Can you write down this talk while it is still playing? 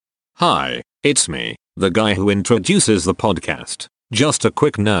Hi, it's me, the guy who introduces the podcast. Just a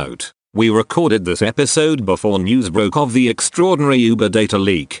quick note, we recorded this episode before news broke of the extraordinary Uber data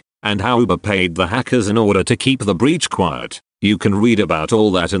leak, and how Uber paid the hackers in order to keep the breach quiet. You can read about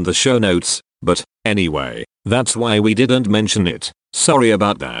all that in the show notes, but anyway, that's why we didn't mention it. Sorry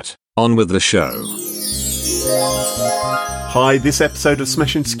about that. On with the show. Hi, this episode of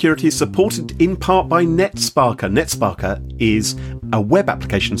Smashing Security is supported in part by NetSparker. NetSparker is a web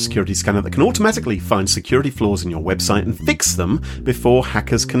application security scanner that can automatically find security flaws in your website and fix them before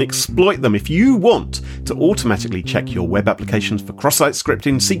hackers can exploit them. If you want to automatically check your web applications for cross-site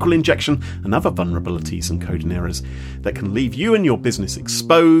scripting, SQL injection, and other vulnerabilities and coding errors that can leave you and your business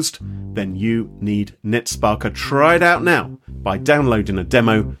exposed, then you need NetSparker. Try it out now by downloading a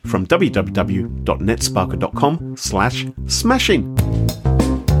demo from www.netsparker.com/smashing.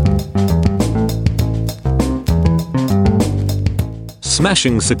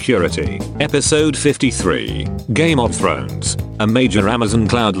 Smashing Security, Episode 53, Game of Thrones, a major Amazon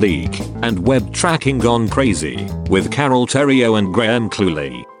cloud leak, and web tracking gone crazy, with Carol Theriault and Graham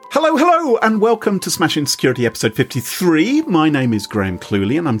Cluley. Hello, and welcome to Smashing Security episode 53. My name is Graham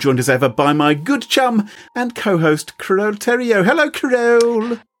Cluley, and I'm joined as ever by my good chum and co-host, Carol Theriault. Hello,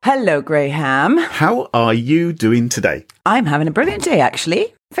 Carol. Hello, Graham. How are you doing today? I'm having a brilliant day,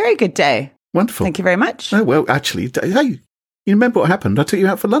 actually. Very good day. Wonderful. Thank you very much. Oh, well, actually, hey, you remember what happened? I took you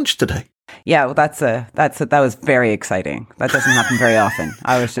out for lunch today. Yeah, well, that was very exciting. That doesn't happen very often.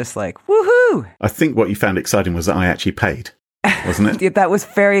 I was just like, woohoo! I think what you found exciting was that I actually paid. Wasn't it? That was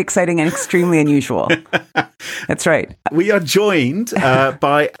very exciting and extremely unusual. That's right. We are joined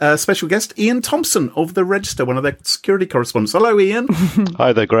by a special guest, Ian Thompson of The Register, one of their security correspondents. Hello, Ian.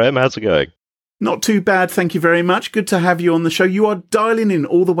 Hi there, Graham. How's it going? Not too bad, thank you very much. Good to have you on the show. You are dialing in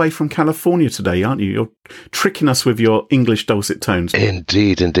all the way from California today, aren't you? You're tricking us with your English dulcet tones.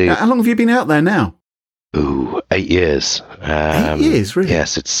 Indeed. How long have you been out there now? Ooh, 8 years. 8 years, really?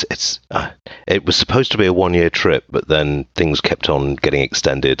 Yes, it was supposed to be a 1-year trip, but then things kept on getting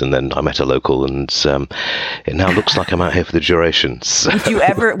extended, and then I met a local, and it now looks like I'm out here for the duration. So. Would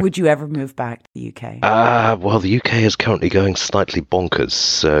you ever move back to the UK? Well, the UK is currently going slightly bonkers,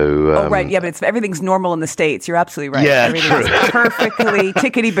 so... right, yeah, but everything's normal in the States. You're absolutely right. Yeah, everything's perfectly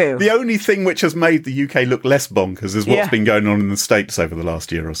tickety-boo. The only thing which has made the UK look less bonkers is what's been going on in the States over the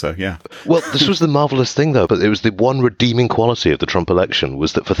last year or so, yeah. Well, this was the marvellous thing, though, but it was the one redeeming quality of the Trump election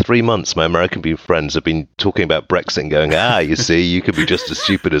was that for 3 months my American friends have been talking about Brexit and going, you see, you could be just as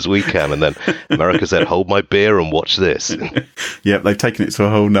stupid as we can, and then America said, hold my beer and watch this. Yeah, they've taken it to a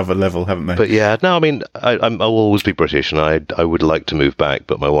whole nother level, haven't they? But yeah, no, I mean, I'll always be British, and I would like to move back,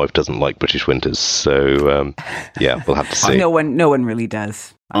 but my wife doesn't like British winters, so yeah, we'll have to see. No one really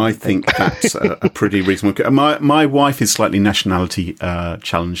does. I think that's a pretty reasonable... My wife is slightly nationality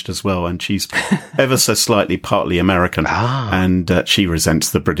challenged as well, and she's ever so slightly partly American, and she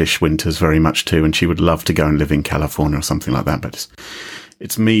resents the British winters very much too, and she would love to go and live in California or something like that, but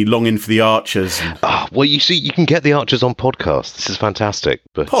it's me longing for the Archers. Well, you see, you can get the Archers on podcasts. This is fantastic.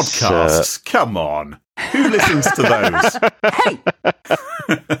 But podcasts? Come on. Who listens to those? Hey!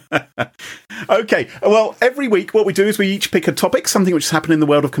 Okay, well, every week what we do is we each pick a topic, something which has happened in the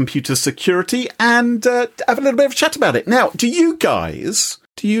world of computer security, and have a little bit of a chat about it. Now, do you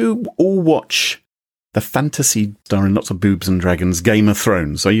all watch the fantasy starring lots of boobs and dragons, Game of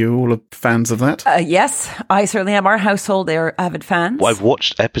Thrones? Are you all fans of that? Yes, I certainly am. Our household, they're avid fans. Well, I've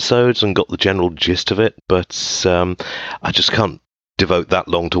watched episodes and got the general gist of it, but I just can't devote that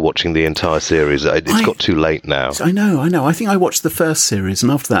long to watching the entire series. It's got too late now. I know. I think I watched the first series,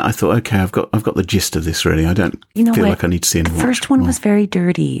 and after that I thought, okay, I've got the gist of this, really. I don't feel like I need to see any more. The first one was very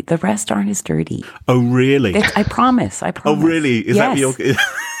dirty. The rest aren't as dirty. Oh, really? I promise. Oh, really? Is that your...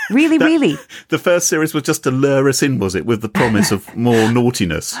 Really. The first series was just to lure us in, was it, with the promise of more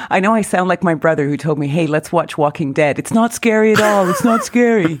naughtiness? I know I sound like my brother who told me, hey, let's watch Walking Dead. It's not scary at all. It's not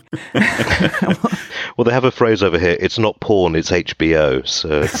scary. Well, they have a phrase over here, it's not porn, it's HBO.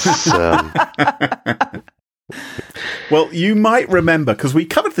 So it's... Well, you might remember, because we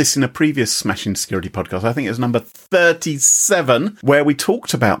covered this in a previous Smashing Security podcast, I think it was number 37, where we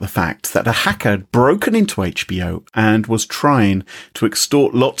talked about the fact that a hacker had broken into HBO and was trying to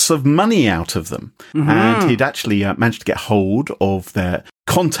extort lots of money out of them. Mm-hmm. And he'd actually managed to get hold of their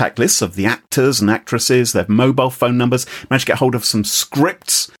contact lists of the actors and actresses, their mobile phone numbers, managed to get hold of some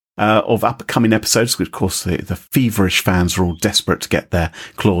scripts of upcoming episodes, which of course the feverish fans are all desperate to get their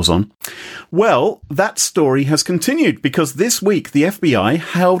claws on. Well, that story has continued, because this week the FBI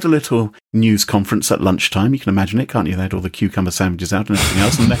held a little news conference at lunchtime. You can imagine it, can't you? They had all the cucumber sandwiches out and everything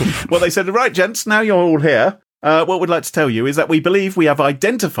else. And they said, right, gents, now you're all here. what we'd like to tell you is that we believe we have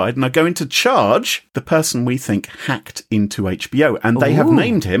identified and are going to charge the person we think hacked into HBO. And they have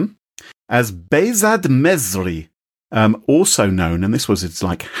named him as Behzad Mesri, also known, and this was its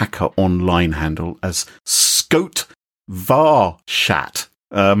like hacker online handle, as Scout Varshat.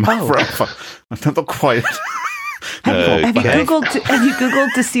 I'm not quite... Have you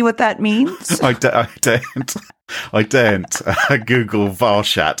Googled to see what that means? I daren't Google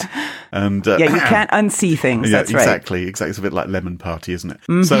Varshat. And you can't unsee things. Yeah, that's right. Exactly. It's a bit like Lemon Party, isn't it?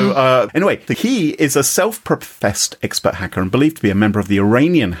 Mm-hmm. So anyway, he is a self-professed expert hacker and believed to be a member of the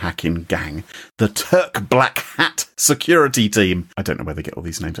Iranian hacking gang, the Turk Black Hat security team. I don't know where they get all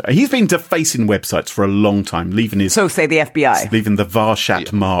these names. He's been defacing websites for a long time, leaving the FBI, the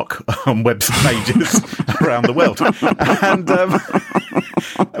Varshat mark on web pages around the world. And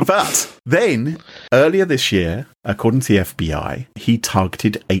but then earlier this year, according to the FBI, he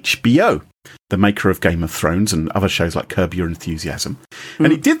targeted HBO, the maker of Game of Thrones and other shows like Curb Your Enthusiasm.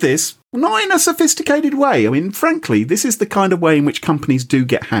 And he did this not in a sophisticated way. I mean, frankly, this is the kind of way in which companies do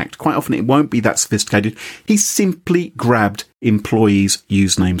get hacked. Quite often it won't be that sophisticated. He simply grabbed employees'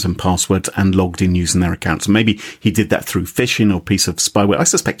 usernames and passwords and logged in using their accounts. And maybe he did that through phishing or piece of spyware. I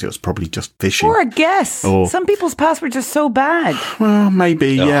suspect it was probably just phishing. Or a guess. Some people's passwords are so bad. Well,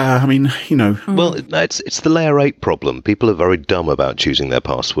 maybe, yeah. I mean, you know. Well, it's the layer 8 problem. People are very dumb about choosing their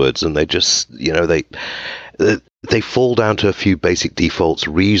passwords, and they just, they fall down to a few basic defaults,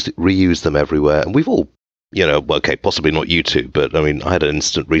 reuse them everywhere. And we've all, possibly not you two, but I mean, I had an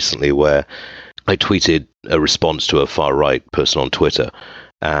incident recently where I tweeted a response to a far-right person on Twitter,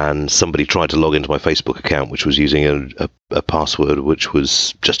 and somebody tried to log into my Facebook account, which was using a password which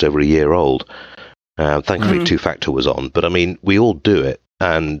was just over a year old. Thankfully, two-factor was on. But, I mean, we all do it,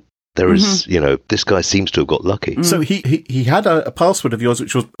 and there is, this guy seems to have got lucky. So he had a password of yours,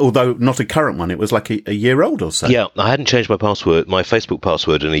 which was, although not a current one, it was like a year old or so. Yeah, I hadn't changed my Facebook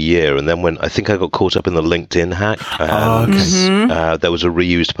password in a year, and then when I think I got caught up in the LinkedIn hack, there was a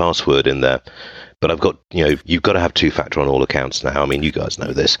reused password in there. But I've got, you've got to have two-factor on all accounts now. I mean, you guys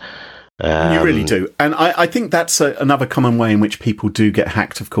know this. You really do. And I think that's another common way in which people do get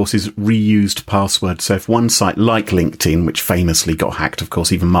hacked, of course, is reused passwords. So if one site like LinkedIn, which famously got hacked, of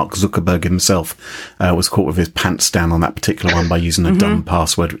course, even Mark Zuckerberg himself was caught with his pants down on that particular one by using a dumb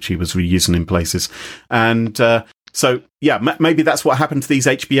password, which he was reusing in places. And so, yeah, maybe that's what happened to these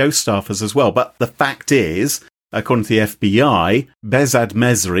HBO staffers as well. But the fact is, according to the FBI, Behzad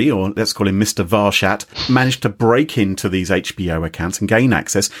Mesri, or let's call him Mr. Varshat, managed to break into these HBO accounts and gain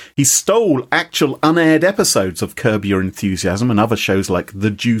access. He stole actual unaired episodes of Curb Your Enthusiasm and other shows like The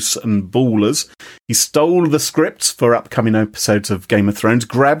Juice and Ballers. He stole the scripts for upcoming episodes of Game of Thrones,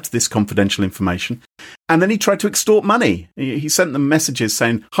 grabbed this confidential information, and then he tried to extort money. He sent them messages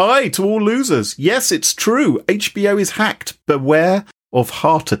saying, "Hi to all losers. Yes, it's true. HBO is hacked. Beware of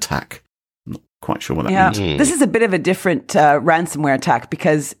heart attack." Quite sure what that means. This is a bit of a different ransomware attack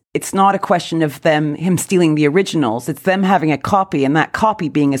because it's not a question of him stealing the originals. It's them having a copy and that copy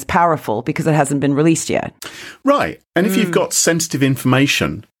being as powerful because it hasn't been released yet. Right. And if you've got sensitive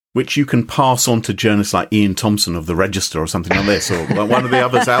information, which you can pass on to journalists like Ian Thompson of The Register or something like this, or one of the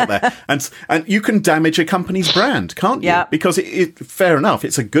others out there, and you can damage a company's brand, can't you? Yeah. Because fair enough,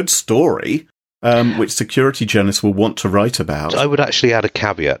 it's a good story. Which security journalists will want to write about. I would actually add a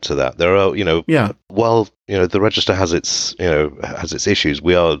caveat to that. There are, while the Register has its issues,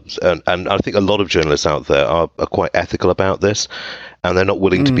 we are, and I think a lot of journalists out there are quite ethical about this, and they're not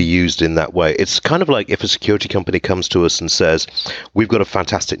willing to be used in that way. It's kind of like if a security company comes to us and says, "We've got a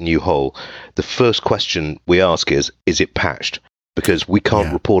fantastic new hole," the first question we ask is it patched? Because we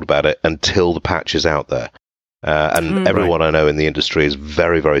can't report about it until the patch is out there. And everyone I know in the industry is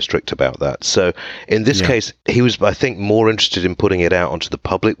very, very strict about that. So in this case, he was, I think, more interested in putting it out onto the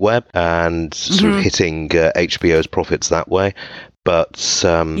public web and sort of hitting HBO's profits that way. But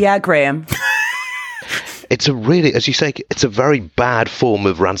Graham. It's a really, as you say, it's a very bad form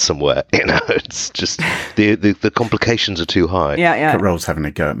of ransomware. It's just the complications are too high. Yeah. Carol's having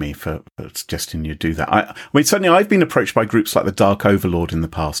a go at me for suggesting you do that. I mean, certainly I've been approached by groups like the Dark Overlord in the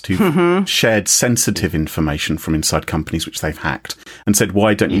past who've shared sensitive information from inside companies which they've hacked and said,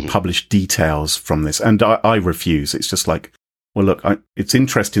 "Why don't you publish details from this?" And I refuse. It's just like, well, look, it's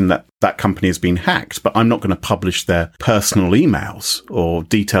interesting that company has been hacked, but I'm not going to publish their personal emails or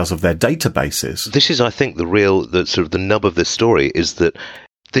details of their databases. This is, I think, the nub of this story is that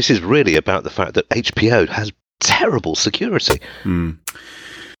this is really about the fact that HBO has terrible security.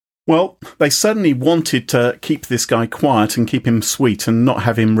 Well, they certainly wanted to keep this guy quiet and keep him sweet and not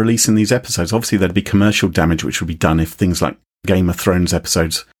have him releasing these episodes. Obviously, there'd be commercial damage which would be done if things like Game of Thrones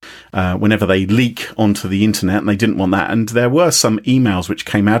episodes, whenever they leak onto the internet, and they didn't want that. And there were some emails which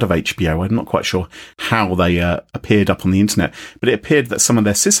came out of HBO. I'm not quite sure how they appeared up on the internet, but it appeared that some of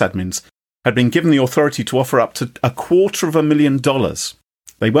their sysadmins had been given the authority to offer up to $250,000.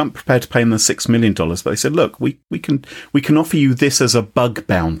 They weren't prepared to pay them the $6 million, but they said, look, we can offer you this as a bug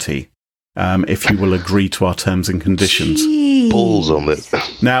bounty if you will agree to our terms and conditions. Jeez. Balls on it.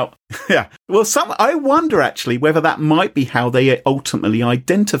 Now, yeah, well, I wonder actually whether that might be how they ultimately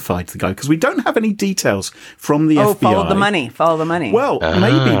identified the guy, because we don't have any details from the FBI. Follow the money. Well,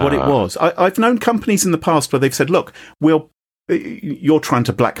 maybe what it was. I've known companies in the past where they've said, look, you're trying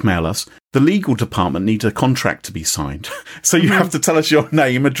to blackmail us. The legal department needs a contract to be signed. So you have to tell us your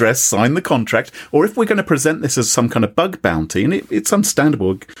name, address, sign the contract. Or if we're going to present this as some kind of bug bounty, and it's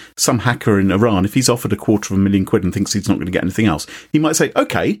understandable, some hacker in Iran, if he's offered £250,000 and thinks he's not going to get anything else, he might say,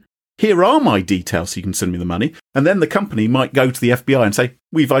 okay, here are my details so you can send me the money. And then the company might go to the FBI and say,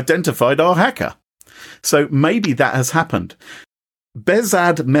 we've identified our hacker. So maybe that has happened.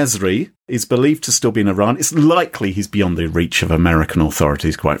 Behzad Mesri is believed to still be in Iran. It's likely he's beyond the reach of American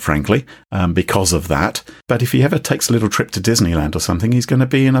authorities, quite frankly, because of that. But if he ever takes a little trip to Disneyland or something, he's going to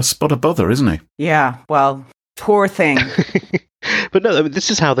be in a spot of bother, isn't he? Yeah, well, poor thing. But no, I mean,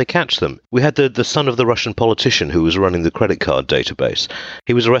 this is how they catch them. We had the son of the Russian politician who was running the credit card database.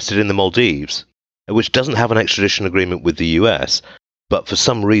 He was arrested in the Maldives, which doesn't have an extradition agreement with the US. But for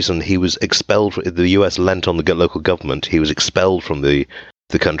some reason, he was expelled. The US lent on the local government. He was expelled from the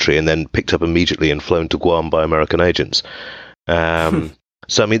country and then picked up immediately and flown to Guam by American agents.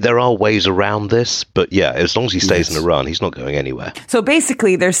 So, I mean, there are ways around this. But yeah, as long as he stays in Iran, he's not going anywhere. So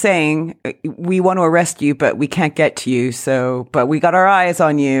basically, they're saying, we want to arrest you, but we can't get to you. But we got our eyes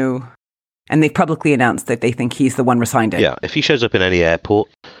on you. And they've publicly announced that they think he's the one responding. Yeah, if he shows up in any airport,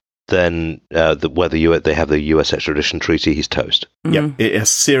 then whether they have the US extradition treaty, he's toast. Mm-hmm. Yeah, it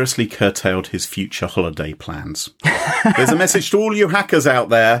has seriously curtailed his future holiday plans. There's a message to all you hackers out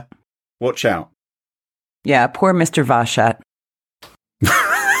there. Watch out. Yeah, poor Mr. Vashat.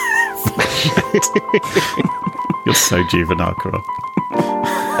 You're so juvenile, Carol.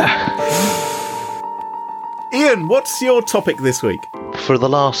 Ian, what's your topic this week? For the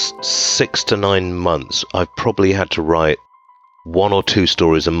last 6 to 9 months, I've probably had to write 1 or 2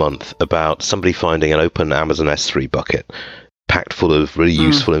 stories a month about somebody finding an open Amazon S3 bucket packed full of really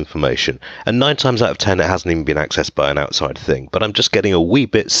useful information. And 9 times out of 10, it hasn't even been accessed by an outside thing. But I'm just getting a wee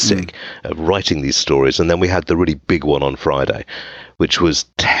bit sick of writing these stories. And then we had the really big one on Friday, which was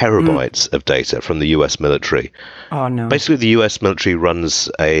terabytes of data from the US military. Oh, no. Basically, the US military runs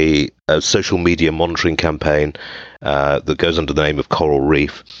a social media monitoring campaign that goes under the name of Coral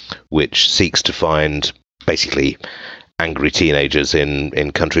Reef, which seeks to find basically angry teenagers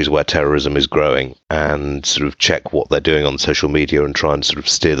in countries where terrorism is growing and sort of check what they're doing on social media and try and sort of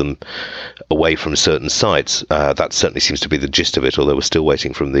steer them away from certain sites. That certainly seems to be the gist of it, although we're still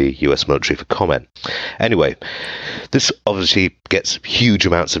waiting from the US military for comment. Anyway, this obviously gets huge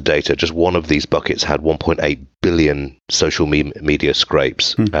amounts of data. Just one of these buckets had 1.8 billion social media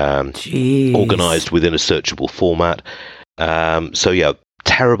scrapes, organized within a searchable format. So yeah,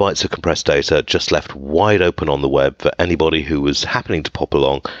 terabytes of compressed data just left wide open on the web for anybody who was happening to pop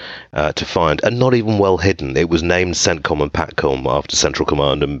along to find, and not even well hidden. It was named CENTCOM and PATCOM after Central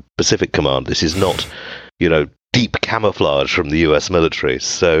Command and Pacific Command. This is not, deep camouflage from the US military.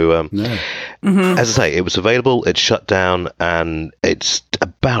 So, as I say, it was available, it's shut down, and it's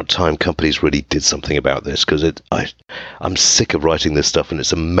about time companies really did something about this, because I'm sick of writing this stuff, and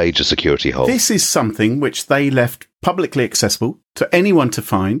it's a major security hole. This is something which they left publicly accessible to anyone to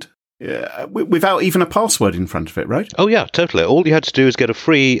find without even a password in front of it, right? Oh, yeah, totally. All you had to do is get a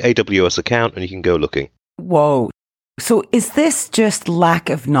free AWS account, and you can go looking. Whoa. So is this just lack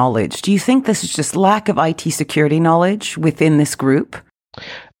of knowledge? Do you think this is just lack of IT security knowledge within this group?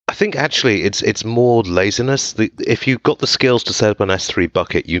 I think actually it's more laziness. If you've got the skills to set up an S3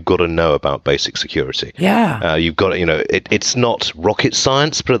 bucket, you've got to know about basic security. Yeah. You've got to, it's not rocket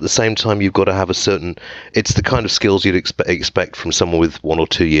science, but at the same time, you've got to have it's the kind of skills you'd expect from someone with 1 or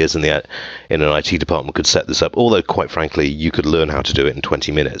 2 years in an IT department could set this up. Although, quite frankly, you could learn how to do it in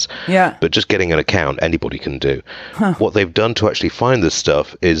 20 minutes. Yeah. But just getting an account, anybody can do. Huh. What they've done to actually find this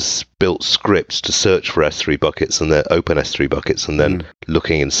stuff is built scripts to search for S3 buckets, and they're open S3 buckets, and then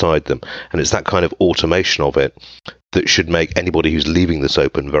looking inside them. And it's that kind of automation of it that should make anybody who's leaving this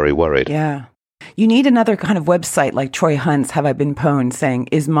open very worried. Yeah. You need another kind of website like Troy Hunt's Have I Been Pwned saying,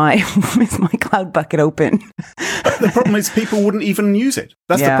 is my cloud bucket open? The problem is people wouldn't even use it.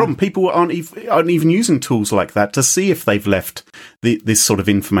 That's the problem. People aren't even using tools like that to see if they've left this sort of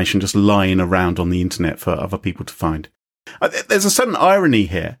information just lying around on the internet for other people to find. There's a certain irony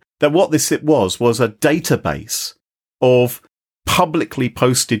here that what this was a database of publicly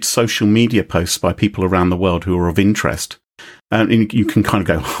posted social media posts by people around the world who are of interest. And you can kind of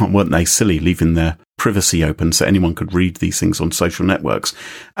go, oh, weren't they silly leaving their privacy open so anyone could read these things on social networks?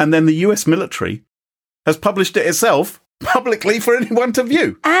 And then the US military has published it itself publicly for anyone to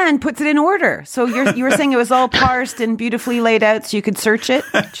view. And puts it in order. So you were saying it was all parsed and beautifully laid out so you could search it?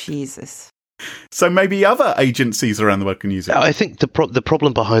 Jesus. So maybe other agencies around the world can use it. I think the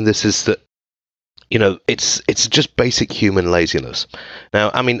problem behind this is that, you know, it's just basic human laziness.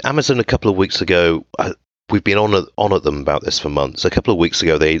 Now, I mean, Amazon a couple of weeks ago, we've been on at them about this for months. A couple of weeks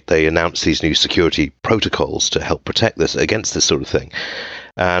ago, they announced these new security protocols to help protect this against this sort of thing.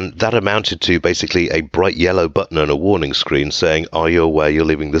 And that amounted to basically a bright yellow button and a warning screen saying, are you aware you're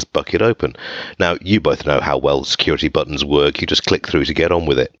leaving this bucket open? Now, you both know how well security buttons work. You just click through to get on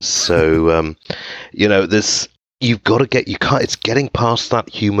with it. So, you know, you've got to it's getting past that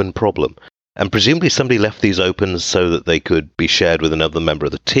human problem. And presumably somebody left these open so that they could be shared with another member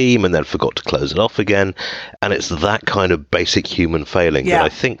of the team and then forgot to close it off again. And it's that kind of basic human failing that I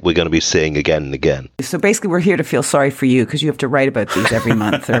think we're going to be seeing again and again. So basically we're here to feel sorry for you because you have to write about these every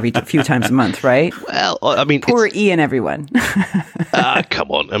month or every few times a month, right? Well, I mean... Poor Ian, everyone.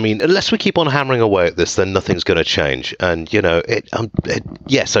 Come on. I mean, unless we keep on hammering away at this, then nothing's going to change. And, you know,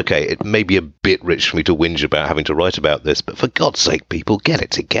 yes, okay, it may be a bit rich for me to whinge about having to write about this, but for God's sake, people, get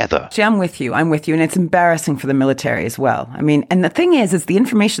it together. See, I'm with you. And it's embarrassing for the military as well. I mean, and the thing is the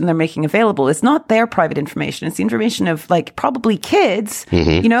information they're making available is not their private information. It's the information of like probably kids,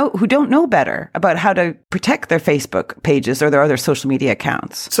 you know, who don't know better about how to protect their Facebook pages or their other social media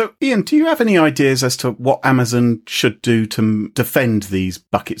accounts. So, Ian, do you have any ideas as to what Amazon should do to defend these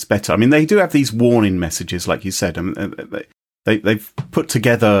buckets better? I mean, they do have these warning messages, like you said. They've put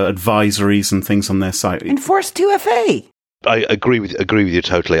together advisories and things on their site. Enforce 2FA. I agree with you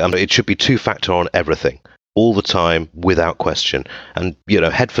totally. I mean, it should be 2-factor on everything, all the time, without question. And, you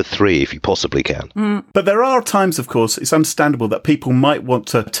know, head for 3 if you possibly can. But there are times, of course, it's understandable that people might want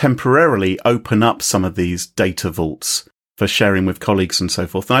to temporarily open up some of these data vaults for sharing with colleagues and so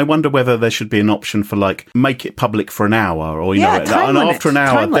forth. And I wonder whether there should be an option for, like, make it public for an hour or, you know, and after an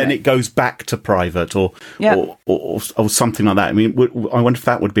hour, then it goes back to private or something like that. I mean, I wonder if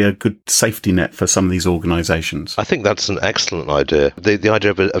that would be a good safety net for some of these organisations. I think that's an excellent idea. The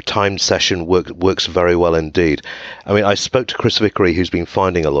idea of a timed session works very well indeed. I mean, I spoke to Chris Vickery, who's been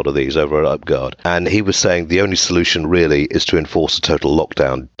finding a lot of these over at UpGuard, and he was saying the only solution really is to enforce a total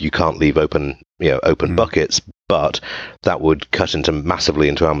lockdown. You can't leave open buckets, but that would cut massively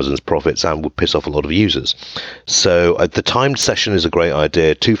into Amazon's profits and would piss off a lot of users. So the timed session is a great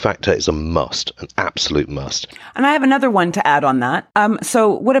idea. 2-factor is a must, an absolute must. And I have another one to add on that. So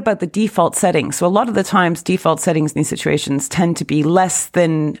what about the default settings? So a lot of the times default settings in these situations tend to be less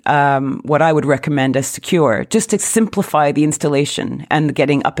than what I would recommend as secure, just to simplify the installation and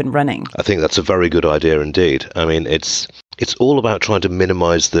getting up and running. I think that's a very good idea indeed. I mean, it's all about trying to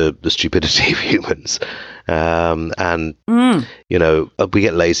minimize the stupidity of humans. You know, we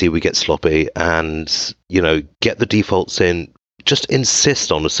get lazy, we get sloppy, and, you know, get the defaults in. Just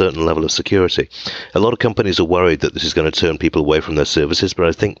insist on a certain level of security. A lot of companies are worried that this is going to turn people away from their services, but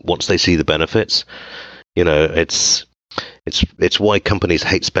I think once they see the benefits, you know, it's why companies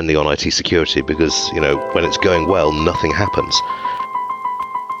hate spending on IT security, because, you know, when it's going well, nothing happens.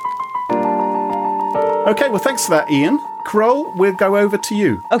 Okay, well, thanks for that, Ian. Carole, we'll go over to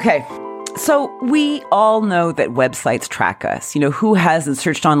you. Okay. So we all know that websites track us. You know, who hasn't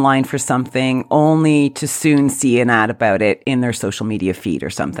searched online for something only to soon see an ad about it in their social media feed or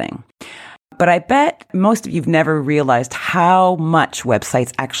something? But I bet most of you've never realized how much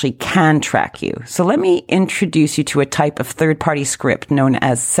websites actually can track you. So let me introduce you to a type of third-party script known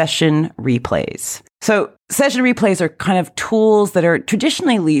as session replays. So session replays are kind of tools that are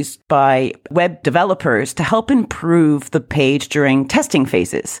traditionally used by web developers to help improve the page during testing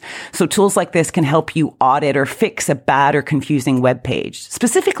phases. So tools like this can help you audit or fix a bad or confusing web page,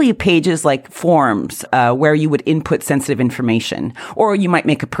 specifically pages like forms where you would input sensitive information, or you might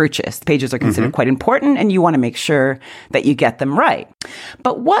make a purchase. Pages are considered quite important and you want to make sure that you get them right.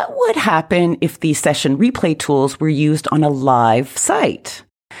 But what would happen if these session replay tools were used on a live site?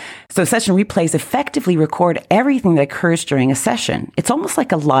 So session replays effectively record everything that occurs during a session. It's almost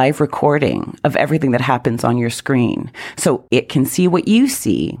like a live recording of everything that happens on your screen. So it can see what you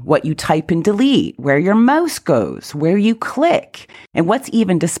see, what you type and delete, where your mouse goes, where you click, and what's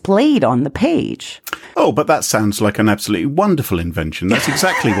even displayed on the page. Oh, but that sounds like an absolutely wonderful invention. That's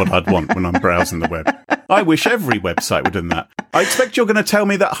exactly what I'd want when I'm browsing the web. I wish every website were doing that. I expect you're going to tell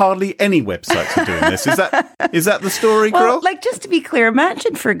me that hardly any websites are doing this. Is that the story, girl? Well, like, just to be clear,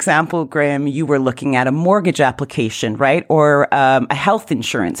 imagine, for example, Graham, you were looking at a mortgage application, right? Or a health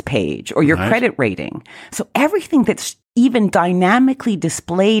insurance page or your credit rating. So everything that's even dynamically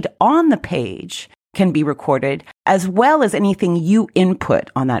displayed on the page can be recorded, as well as anything you input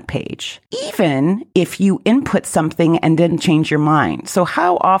on that page, even if you input something and then change your mind. So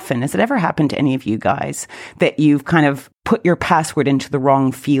how often has it ever happened to any of you guys that you've kind of put your password into the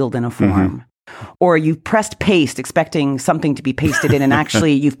wrong field in a form? Or you've pressed paste expecting something to be pasted in, and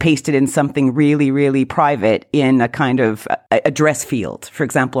actually you've pasted in something really, really private in a kind of address field, for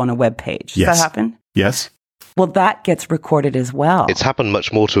example, on a web page. Does that happen? Yes. Well, that gets recorded as well. It's happened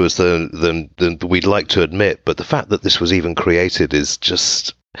much more to us than we'd like to admit, but the fact that this was even created is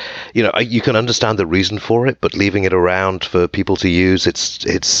just, you can understand the reason for it, but leaving it around for people to use, it's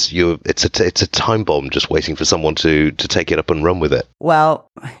a time bomb just waiting for someone to take it up and run with it. Well,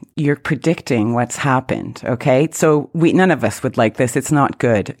 you're predicting what's happened, okay? So none of us would like this. It's not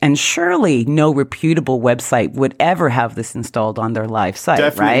good. And surely no reputable website would ever have this installed on their live site,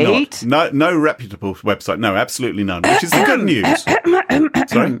 Definitely right? not. No reputable website. No, absolutely none, which is the good news.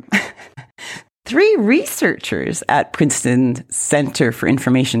 Sorry? 3 researchers at Princeton Center for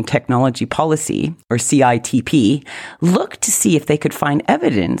Information Technology Policy, or CITP, looked to see if they could find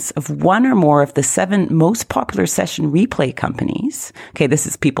evidence of one or more of the 7 most popular session replay companies. Okay, this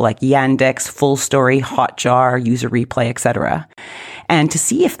is people like Yandex, FullStory, Hotjar, User Replay, etc. And to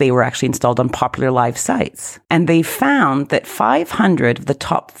see if they were actually installed on popular live sites. And they found that 500 of the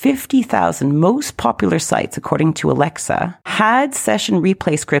top 50,000 most popular sites, according to Alexa, had session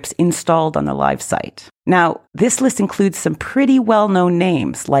replay scripts installed on the live site. Now, this list includes some pretty well-known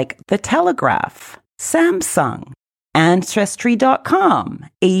names like The Telegraph, Samsung, Ancestry.com,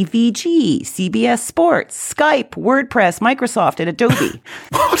 AVG, CBS Sports, Skype, WordPress, Microsoft, and Adobe.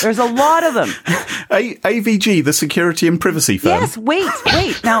 There's a lot of them. AVG, the security and privacy firm. Yes, wait.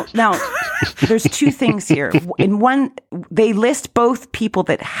 Now, there's 2 things here. In one, they list both people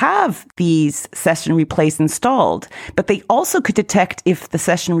that have these session replays installed, but they also could detect if the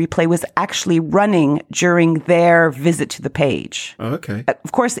session replay was actually running during their visit to the page. Oh, okay.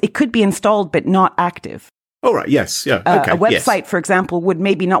 Of course, it could be installed, but not active. All right. Yes. Yeah. Okay. A website, for example, would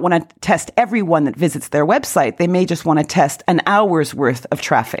maybe not want to test everyone that visits their website. They may just want to test an hour's worth of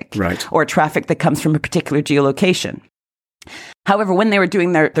traffic, right, or traffic that comes from a particular geolocation. However, when they were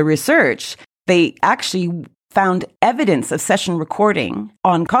doing the research, they actually found evidence of session recording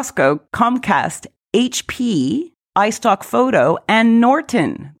on Costco, Comcast, HP, iStock Photo, and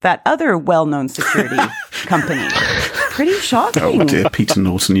Norton, that other well-known security company. Pretty shocking. Oh dear, Peter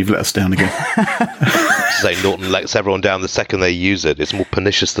Norton, you've let us down again. Say Norton lets everyone down the second they use it. It's more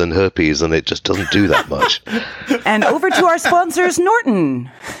pernicious than herpes, and it just doesn't do that much. And over to our sponsors, Norton.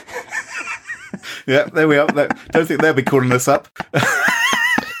 Yeah, there we are. Don't think they'll be calling us up.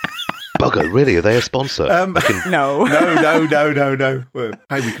 Bugger, really? Are they a sponsor? No. No. Well,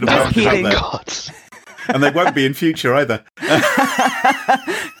 hey, we could have kidding. God. And they won't be in future either.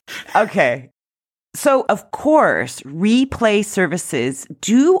 Okay. So, of course, replay services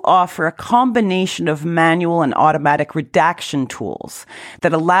do offer a combination of manual and automatic redaction tools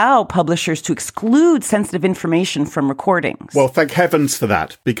that allow publishers to exclude sensitive information from recordings. Well, thank heavens for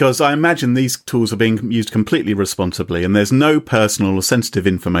that, because I imagine these tools are being used completely responsibly, and there's no personal or sensitive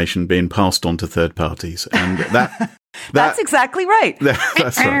information being passed on to third parties. And that's exactly right.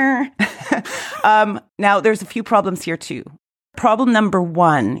 That's right. Now, there's a few problems here, too. Problem number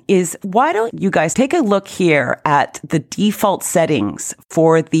 1 is, why don't you guys take a look here at the default settings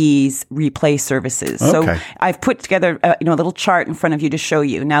for these replay services? Okay. So I've put together a little chart in front of you to show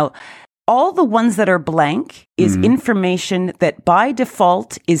you. Now, all the ones that are blank is information that by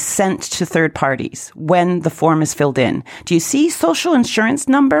default is sent to third parties when the form is filled in. Do you see social insurance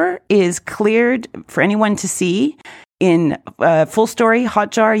number is cleared for anyone to see in FullStory,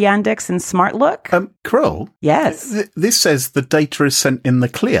 Hotjar, Yandex, and SmartLook? Kroll? Yes. This says the data is sent in the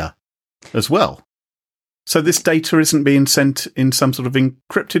clear as well. So this data isn't being sent in some sort of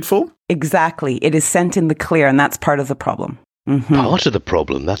encrypted form? Exactly. It is sent in the clear, and that's part of the problem. Mm-hmm. Part of the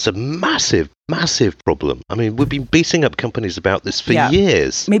problem. That's a massive, massive problem. I mean, we've been beating up companies about this for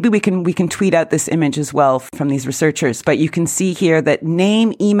years. Maybe we can tweet out this image as well from these researchers, but you can see here that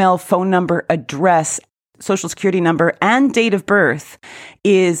name, email, phone number, address, social security number, and date of birth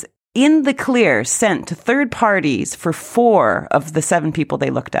is in the clear sent to third parties for 4 of the 7 people they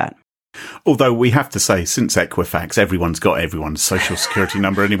looked at. Although we have to say, since Equifax, everyone's got everyone's social security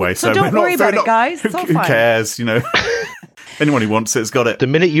number anyway. So don't worry about it, guys. It's all who fine. cares, Anyone who wants it's got it. The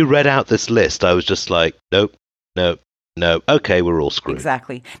minute you read out this list, I was just like, nope. Okay, we're all screwed.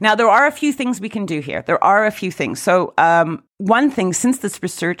 Exactly. Now, there are a few things we can do here. So, one thing, since this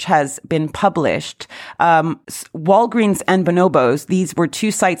research has been published, Walgreens and Bonobos, these were two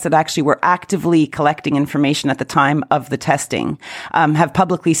sites that actually were actively collecting information at the time of the testing, have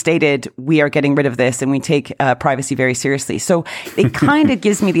publicly stated, we are getting rid of this and we take privacy very seriously. So it kind of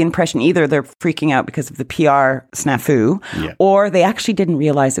gives me the impression either they're freaking out because of the PR snafu, or they actually didn't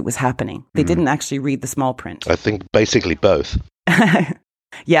realize it was happening. They didn't actually read the small print. I think basically both.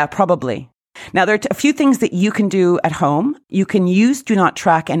 Yeah, probably. Now, there are a few things that you can do at home. You can use Do Not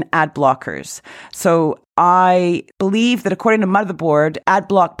Track and ad blockers. So I believe that according to Motherboard,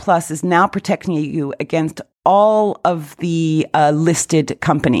 AdBlock Plus is now protecting you against all of the listed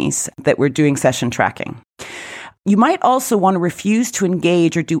companies that were doing session tracking. You might also want to refuse to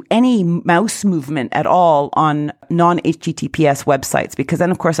engage or do any mouse movement at all on non-HTTPS websites, because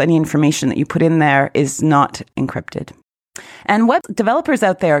then, of course, any information that you put in there is not encrypted. And web developers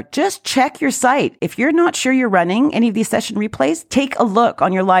out there, just check your site. If you're not sure you're running any of these session replays, take a look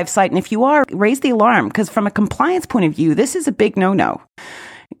on your live site. And if you are, raise the alarm, because from a compliance point of view, this is a big no-no.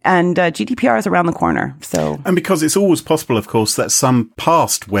 And GDPR is around the corner. And because it's always possible, of course, that some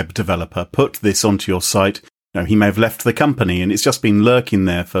past web developer put this onto your site. He may have left the company and it's just been lurking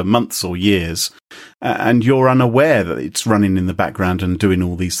there for months or years, and you're unaware that it's running in the background and doing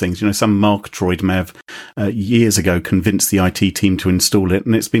all these things. Some Marktroid may have years ago convinced the IT team to install it,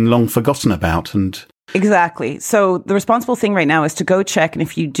 and it's been long forgotten about. And exactly. So the responsible thing right now is to go check, and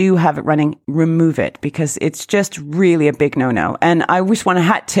if you do have it running, remove it, because it's just really a big no-no. And I just want to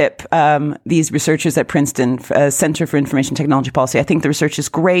hat tip these researchers at Princeton Center for Information Technology Policy. I think the research is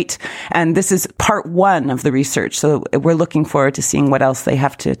great, and this is part one of the research. So we're looking forward to seeing what else they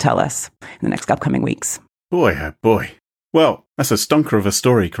have to tell us in the next upcoming weeks. Boy, oh boy. Well, that's a stonker of a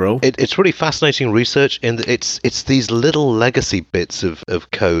story, Carole. It's really fascinating research in that it's these little legacy bits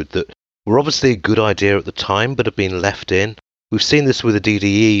of code that were obviously a good idea at the time, but have been left in. We've seen this with the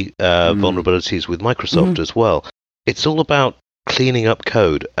DDE vulnerabilities with Microsoft as well. It's all about cleaning up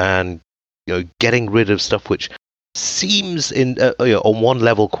code and getting rid of stuff which seems on one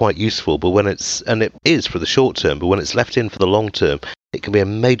level quite useful, but it is for the short term, but when it's left in for the long term, it can be a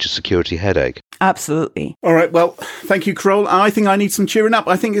major security headache. Absolutely. All right, well, thank you, Carole. I think I need some cheering up.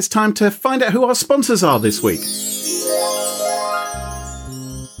 I think it's time to find out who our sponsors are this week.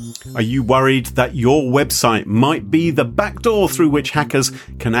 Are you worried that your website might be the back door through which hackers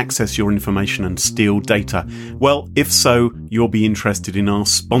can access your information and steal data? Well, if so, you'll be interested in our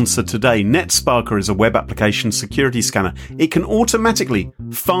sponsor today. NetSparker is a web application security scanner. It can automatically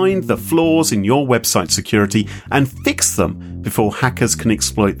find the flaws in your website security and fix them before hackers can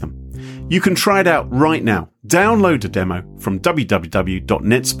exploit them. You can try it out right now. Download a demo from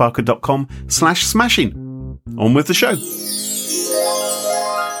www.netsparker.com/smashing. On with the show.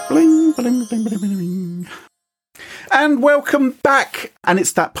 Bling, bling, bling, bling, bling. And welcome back. And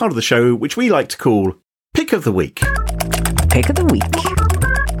it's that part of the show which we like to call Pick of the Week. Pick of the Week.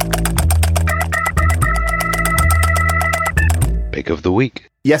 Pick of the Week.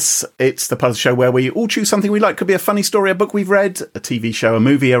 Yes, it's the part of the show where we all choose something we like. Could be a funny story, a book we've read, a TV show, a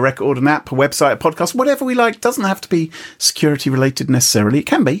movie, a record, an app, a website, a podcast, whatever we like. Doesn't have to be security related necessarily. It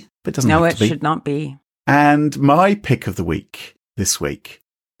can be, but it doesn't have to be. No, it should not be. And my pick of the week this week.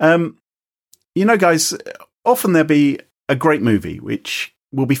 Guys, often there'll be a great movie which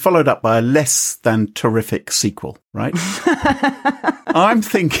will be followed up by a less than terrific sequel, right? I'm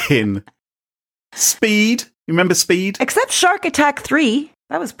thinking Speed. You remember Speed? Except Shark Attack 3.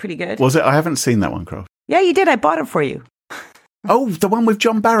 That was pretty good. Was it? I haven't seen that one, Crow. Yeah, you did. I bought it for you. Oh, the one with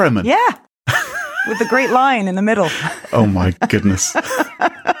John Barrowman. Yeah. With the great line in the middle. Oh, my goodness.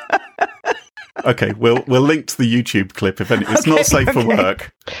 Okay, we'll link to the YouTube clip if any. It's not safe for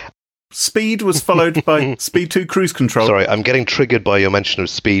work. Speed was followed by Speed 2 Cruise Control. Sorry, I'm getting triggered by your mention of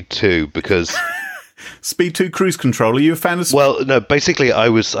Speed 2 because... Speed 2 Cruise Control, are you a fan of... Well, no, basically I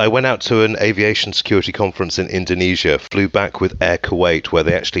went out to an aviation security conference in Indonesia, flew back with Air Kuwait, where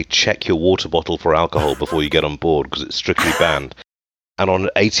they actually check your water bottle for alcohol before you get on board because it's strictly banned. And on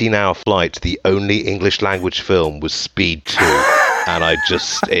an 18-hour flight, the only English language film was Speed 2. And I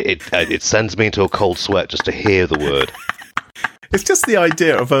just, it sends me into a cold sweat just to hear the word. It's just the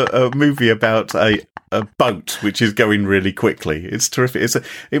idea of a movie about a boat which is going really quickly. It's terrific.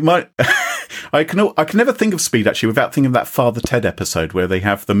 It might. I can never think of Speed actually without thinking of that Father Ted episode where they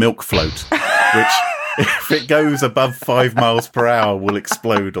have the milk float, which if it goes above 5 miles per hour, will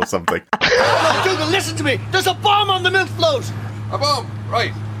explode or something. Look, Dougal, listen to me. There's a bomb on the milk float. A bomb?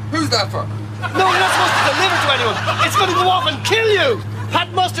 Right. Who's that for? No, you're not supposed to deliver to anyone. It's going to go off and kill you.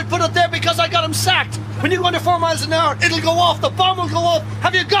 Pat Mustard put it there because I got him sacked. When you go under 4 miles an hour, it'll go off. The bomb will go off.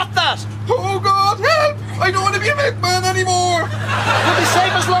 Have you got that? Oh, God, help! I don't want to be a milkman anymore. You'll be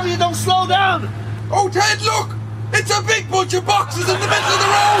safe as long as you don't slow down. Oh, Ted, look! It's a big bunch of boxes in the middle of the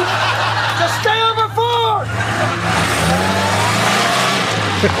road! Just stay over 4!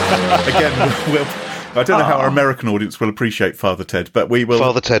 Again, I don't know how our American audience will appreciate Father Ted, but we will.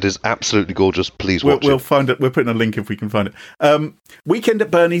 Father Ted is absolutely gorgeous. Please watch We'll it. find it. We're putting a link if we can find it. Weekend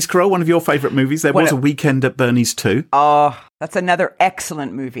at Bernie's, Carol, one of your favourite movies. There was a Weekend at Bernie's 2. Oh, that's another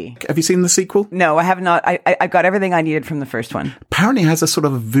excellent movie. Have you seen the sequel? No, I have not. I got everything I needed from the first one. Apparently, it has a sort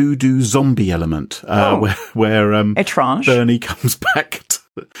of voodoo zombie element where Étrange. Bernie comes back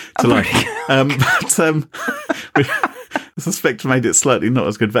to life. I suspect made it slightly not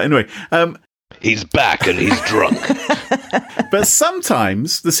as good. But anyway. He's back and he's drunk. But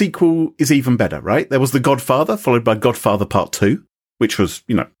sometimes the sequel is even better, right? There was The Godfather, followed by Godfather Part 2, which was,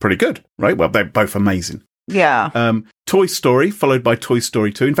 pretty good, right? Well, they're both amazing. Yeah. Toy Story, followed by Toy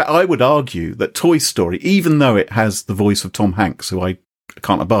Story 2. In fact, I would argue that Toy Story, even though it has the voice of Tom Hanks, who I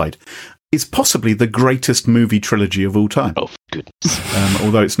can't abide, is possibly the greatest movie trilogy of all time. Oh, goodness.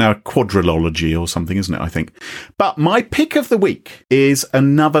 Although it's now a quadrilogy or something, isn't it, I think? But my pick of the week is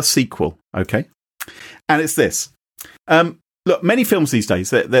another sequel, okay? And it's this. Look, many films these days,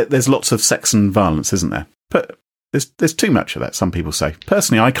 there's lots of sex and violence, isn't there? But there's too much of that, some people say.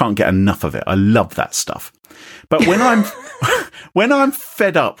 Personally, I can't get enough of it. I love that stuff. But when I'm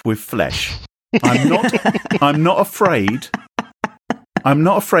fed up with flesh, I'm not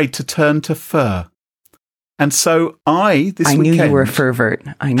afraid to turn to fur. And so I knew you were a pervert.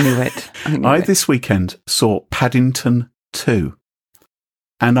 I knew it. This weekend saw Paddington 2.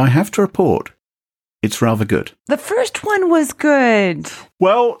 And I have to report, it's rather good. The first one was good.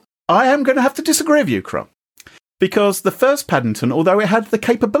 Well, I am going to have to disagree with you, Crow. Because the first Paddington, although it had the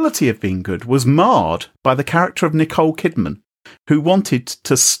capability of being good, was marred by the character of Nicole Kidman, who wanted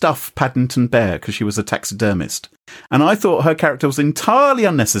to stuff Paddington Bear because she was a taxidermist. And I thought her character was entirely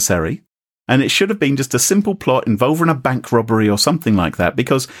unnecessary, and it should have been just a simple plot involving a bank robbery or something like that,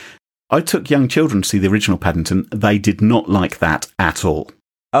 because I took young children to see the original Paddington. They did not like that at all.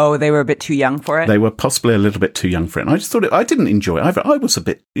 Oh, they were a bit too young for it? They were possibly a little bit too young for it. And I just thought I didn't enjoy it either. I was a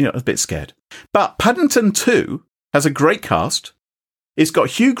bit scared. But Paddington 2 has a great cast. It's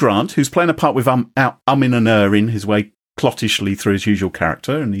got Hugh Grant, who's playing a part with in and in his way plottishly through his usual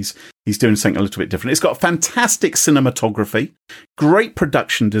character, and he's doing something a little bit different. It's got fantastic cinematography, great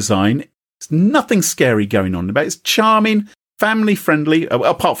production design. There's nothing scary going on about it. It's charming, family friendly,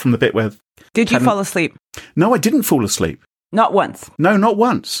 apart from the bit where... Did you fall asleep? No, I didn't fall asleep. Not once? No, not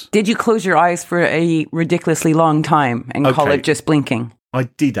once. Did you close your eyes for a ridiculously long time and call it just blinking? I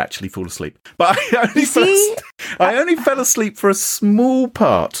did actually fall asleep. But I only fell asleep for a small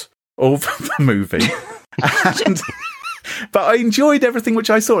part of the movie. But I enjoyed everything which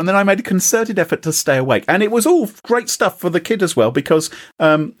I saw, and then I made a concerted effort to stay awake. And it was all great stuff for the kid as well, because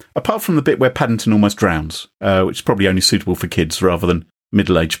apart from the bit where Paddington almost drowns, which is probably only suitable for kids rather than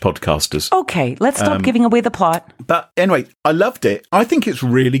middle-aged podcasters. Okay, let's stop giving away the plot. But anyway, I loved it. I think it's a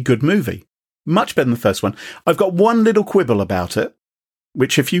really good movie. Much better than the first one. I've got one little quibble about it,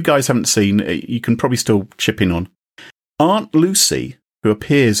 which if you guys haven't seen, you can probably still chip in on. Aunt Lucy, who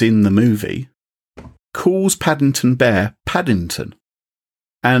appears in the movie, calls Paddington Bear Paddington.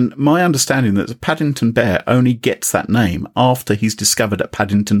 And my understanding is that Paddington Bear only gets that name after he's discovered at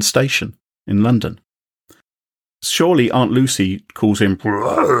Paddington Station in London. Surely Aunt Lucy calls him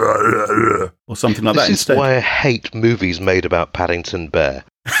or something like that This instead. is why I hate movies made about Paddington Bear.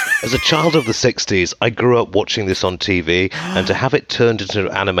 As a child of the 60s, I grew up watching this on TV, and to have it turned into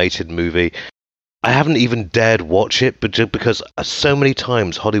an animated movie, I haven't even dared watch it, but just because so many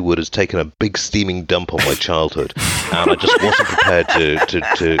times Hollywood has taken a big steaming dump on my childhood, and I just wasn't prepared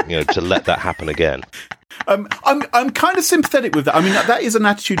to let that happen again. I'm kind of sympathetic with that. I mean, that is an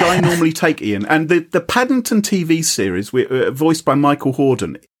attitude I normally take, Ian. And the Paddington TV series, voiced by Michael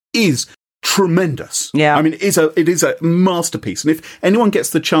Hordern, is tremendous. Yeah. I mean, it is a masterpiece. And if anyone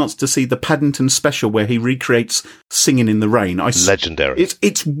gets the chance to see the Paddington special where he recreates Singing in the Rain, legendary.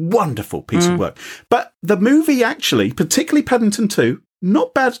 It's wonderful piece of work. But the movie actually, particularly Paddington 2,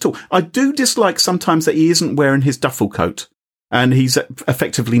 not bad at all. I do dislike sometimes that he isn't wearing his duffel coat and he's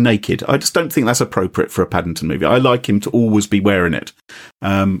effectively naked. I just don't think that's appropriate for a Paddington movie. I like him to always be wearing it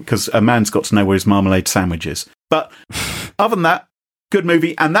because a man's got to know where his marmalade sandwich is. But other than that, good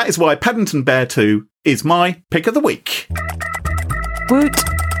movie. And that is why Paddington Bear 2 is my pick of the week. Woot.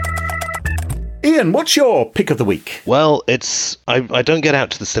 Ian, what's your pick of the week? Well, I don't get out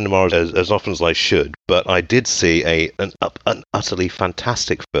to the cinema as often as I should, but I did see an utterly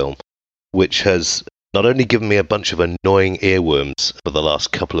fantastic film, which has not only given me a bunch of annoying earworms for the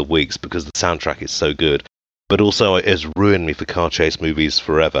last couple of weeks because the soundtrack is so good, but also it has ruined me for car chase movies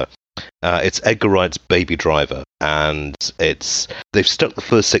forever. It's Edgar Wright's Baby Driver, and they've stuck the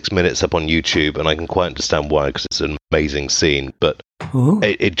first 6 minutes up on YouTube, and I can quite understand why, because it's an amazing scene, but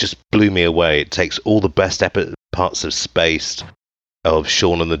it just blew me away. It takes all the best parts of Spaced, of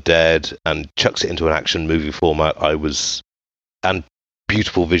Shaun of the Dead, and chucks it into an action movie format. And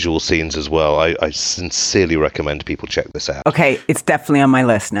beautiful visual scenes as well. I sincerely recommend people check this out. Okay, it's definitely on my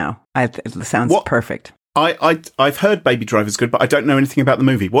list now. It sounds perfect. I've heard Baby Driver's good, but I don't know anything about the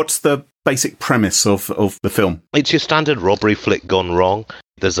movie. What's the basic premise of the film? It's your standard robbery flick gone wrong.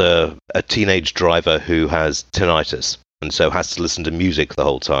 There's a teenage driver who has tinnitus, and so has to listen to music the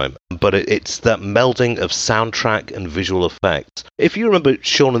whole time. But it's that melding of soundtrack and visual effects. If you remember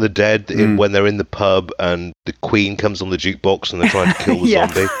Shaun of the Dead, when they're in the pub and the Queen comes on the jukebox and they're trying to kill the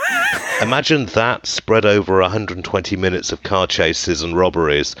zombie, imagine that spread over 120 minutes of car chases and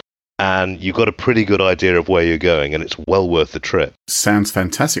robberies. And you've got a pretty good idea of where you're going, and it's well worth the trip. Sounds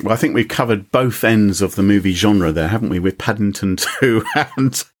fantastic. Well, I think we've covered both ends of the movie genre there, haven't we? With Paddington 2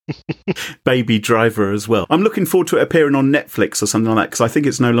 and Baby Driver as well. I'm looking forward to it appearing on Netflix or something like that, because I think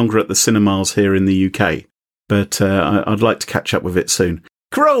it's no longer at the cinemas here in the UK. But I'd like to catch up with it soon.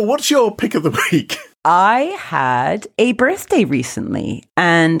 Carole, what's your pick of the week? I had a birthday recently,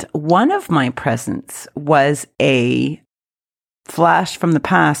 and one of my presents was a flash from the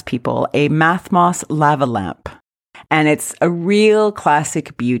past, people, a Mathmos lava lamp. And it's a real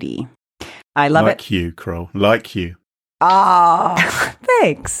classic beauty. I love it. Like you, Carole. Like you. Ah,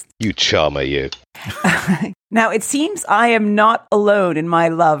 thanks. You charmer, you. Now, it seems I am not alone in my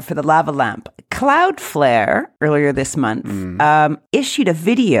love for the lava lamp. Cloudflare, earlier this month, issued a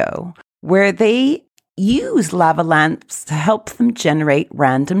video where they use lava lamps to help them generate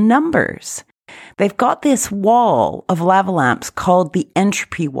random numbers. They've got this wall of lava lamps called the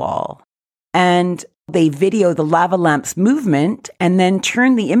entropy wall, and they video the lava lamp's movement and then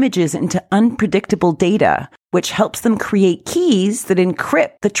turn the images into unpredictable data, which helps them create keys that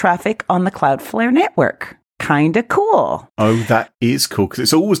encrypt the traffic on the Cloudflare network. Kinda cool. Oh, that is cool, because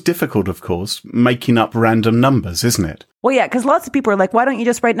it's always difficult, of course, making up random numbers, isn't it? Well, yeah, because lots of people are like, why don't you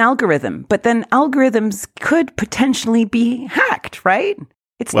just write an algorithm? But then algorithms could potentially be hacked, right?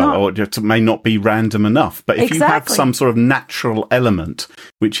 Or it may not be random enough. But if you have some sort of natural element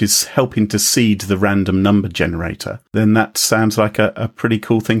which is helping to seed the random number generator, then that sounds like a pretty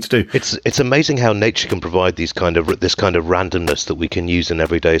cool thing to do. It's amazing how nature can provide this kind of randomness that we can use in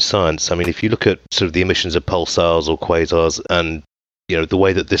everyday science. I mean, if you look at sort of the emissions of pulsars or quasars, and the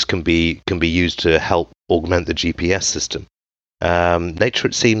way that this can be used to help augment the GPS system, nature,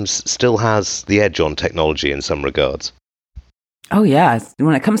 it seems, still has the edge on technology in some regards. Oh, yeah.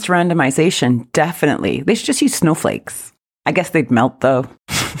 When it comes to randomization, definitely. They should just use snowflakes. I guess they'd melt, though.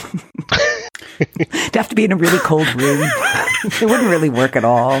 They'd have to be in a really cold room. It wouldn't really work at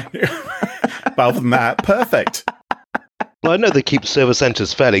all. Other than that, perfect. Well, I know they keep server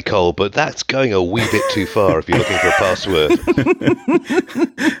centers fairly cold, but that's going a wee bit too far if you're looking for a password.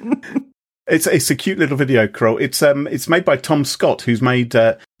 It's a cute little video, Carole. It's made by Tom Scott, who's made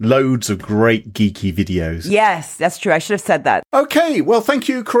loads of great geeky videos. Yes, that's true. I should have said that. Okay, well, thank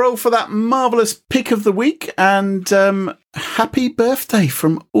you, Carole, for that marvellous pick of the week, and happy birthday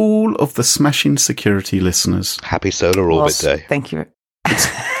from all of the Smashing Security listeners. Happy Solar Orbit Day. Thank you.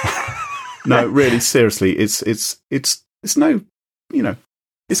 No, really, seriously, it's no,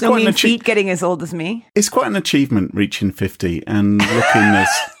 it's no quite mean feat getting as old as me. It's quite an achievement reaching 50 and looking as.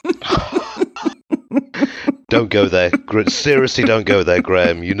 Don't go there. Seriously, don't go there,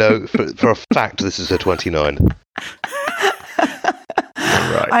 Graham. For a fact, this is her 29.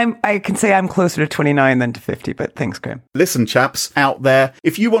 Right. I can say I'm closer to 29 than to 50, but thanks, Graham. Listen, chaps out there,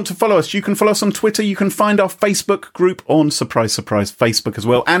 if you want to follow us, you can follow us on Twitter. You can find our Facebook group on Surprise Surprise Facebook as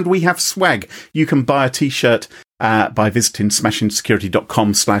well. And we have swag. You can buy a t-shirt by visiting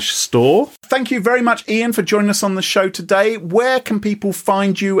smashingsecurity.com/store. Thank you very much, Ian, for joining us on the show today. Where can people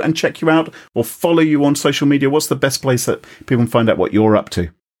find you and check you out or follow you on social media? What's the best place that people can find out what you're up to?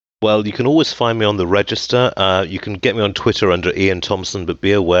 Well, you can always find me on the register. You can get me on Twitter under Ian Thompson, but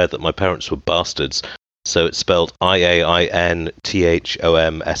be aware that my parents were bastards. So it's spelled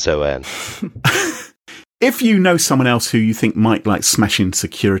IAINTHOMSON. If you know someone else who you think might like Smashing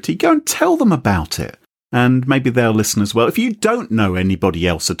Security, go and tell them about it. and maybe they'll listen as well. If you don't know anybody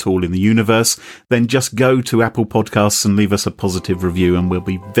else at all in the universe, then just go to Apple Podcasts and leave us a positive review, and we'll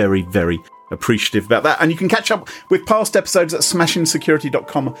be very, very appreciative about that. And you can catch up with past episodes at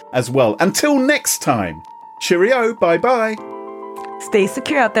smashingsecurity.com as well. Until next time, cheerio, bye-bye. Stay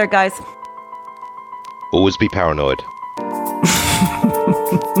secure out there, guys. Always be paranoid.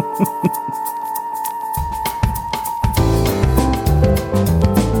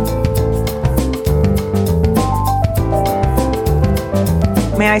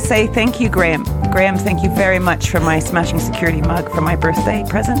 May I say thank you, Graham. Graham, thank you very much for my Smashing Security mug for my birthday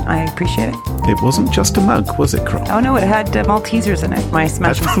present. I appreciate it. It wasn't just a mug, was it, Croc? Oh, no, it had Maltesers in it. My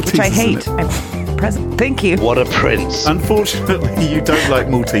Smashing Security, which I hate. My present. Thank you. What a prince. Unfortunately, you don't like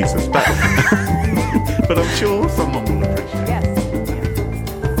Maltesers, but I'm sure someone will.